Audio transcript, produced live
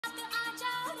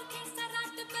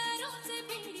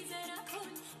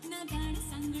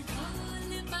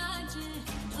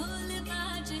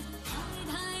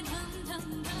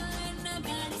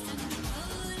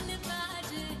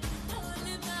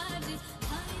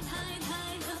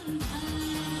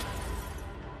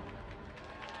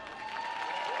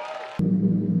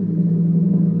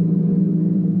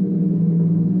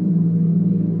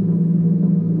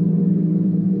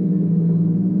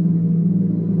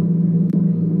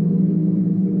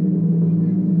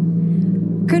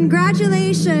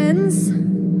Congratulations.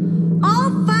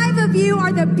 All 5 of you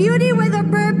are the Beauty with a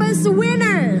Purpose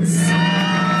winners.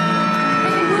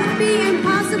 It would be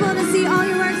impossible to see all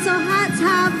your work, so let's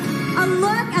have a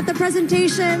look at the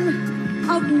presentation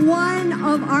of one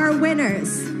of our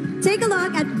winners. Take a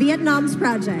look at Vietnam's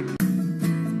project.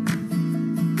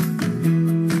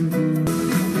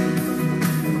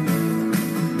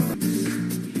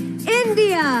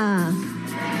 India.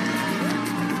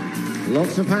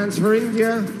 Lots of hands for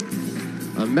India,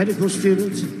 a medical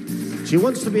student. She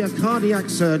wants to be a cardiac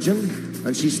surgeon,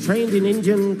 and she's trained in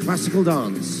Indian classical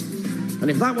dance.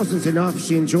 And if that wasn't enough,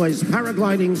 she enjoys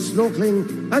paragliding,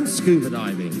 snorkeling, and scuba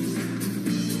diving.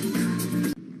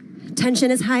 Tension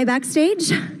is high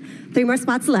backstage. 3 more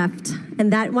spots left.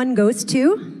 And that one goes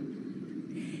to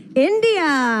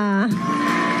India.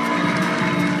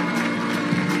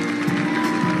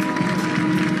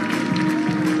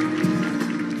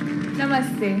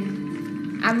 Namaste.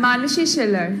 I'm Manushi,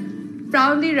 Chhillar,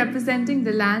 proudly representing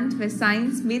the land where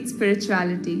science meets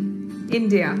spirituality,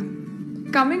 India.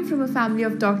 Coming from a family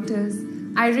of doctors,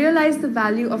 I realized the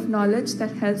value of knowledge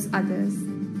that helps others.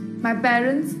 My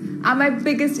parents are my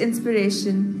biggest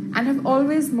inspiration and have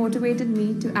always motivated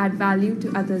me to add value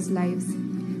to others' lives,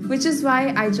 which is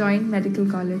why I joined medical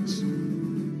college.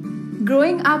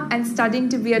 Growing up and studying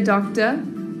to be a doctor,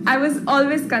 I was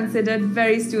always considered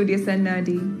very studious and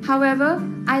nerdy. However,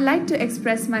 I like to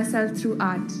express myself through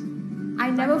art.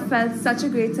 I never felt such a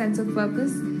great sense of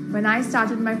purpose when I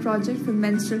started my project for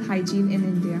menstrual hygiene in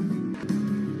India.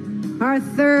 Our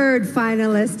 3rd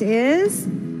finalist is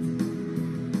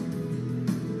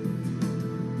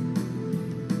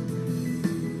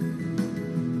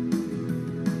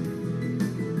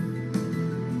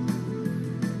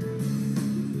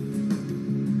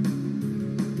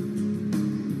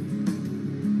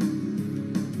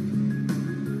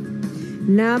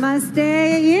Namaste,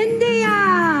 India!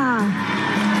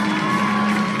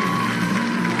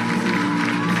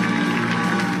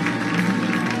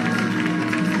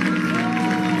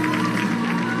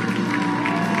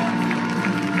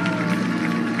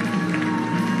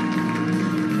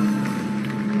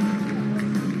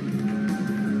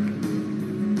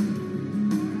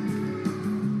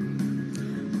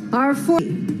 Our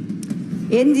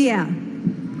 4th, India.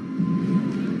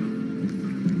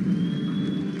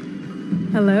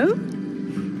 Hello?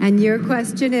 And your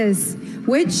question is,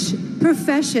 which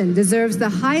profession deserves the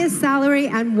highest salary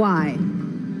and why?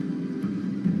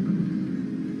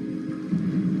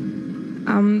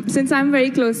 Since I'm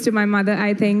very close to my mother,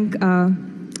 I think a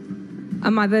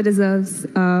mother deserves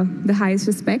the highest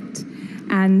respect.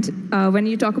 And when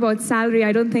you talk about salary,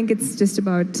 I don't think it's just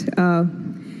about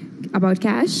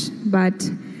cash,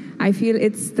 but I feel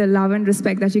it's the love and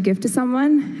respect that you give to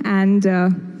someone. And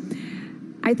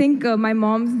I think my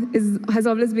mom has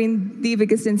always been the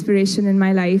biggest inspiration in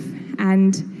my life.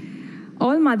 And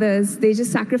all mothers, they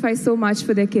just sacrifice so much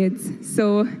for their kids.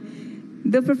 So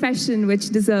the profession which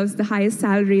deserves the highest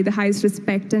salary, the highest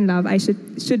respect and love,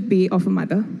 should be of a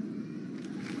mother.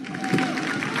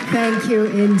 Thank you,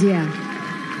 India.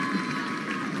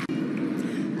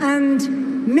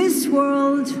 And Miss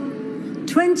World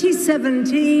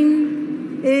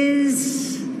 2017 is...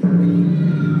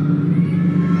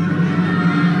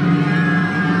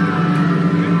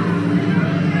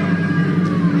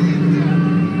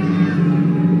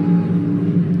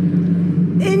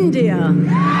 India.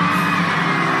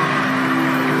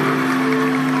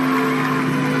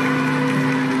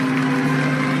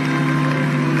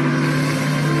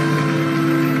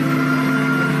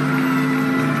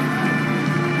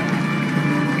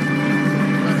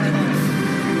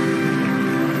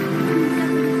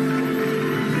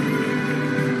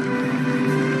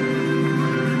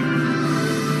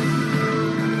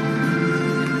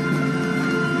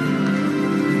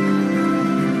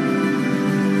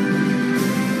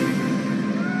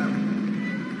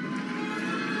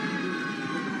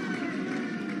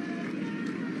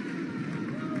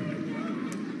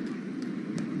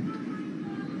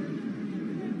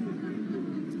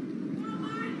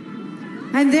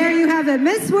 And there you have it,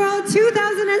 Miss World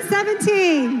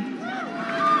 2017.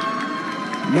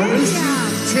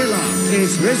 Manushi Chhillar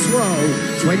is Miss World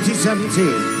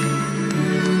 2017.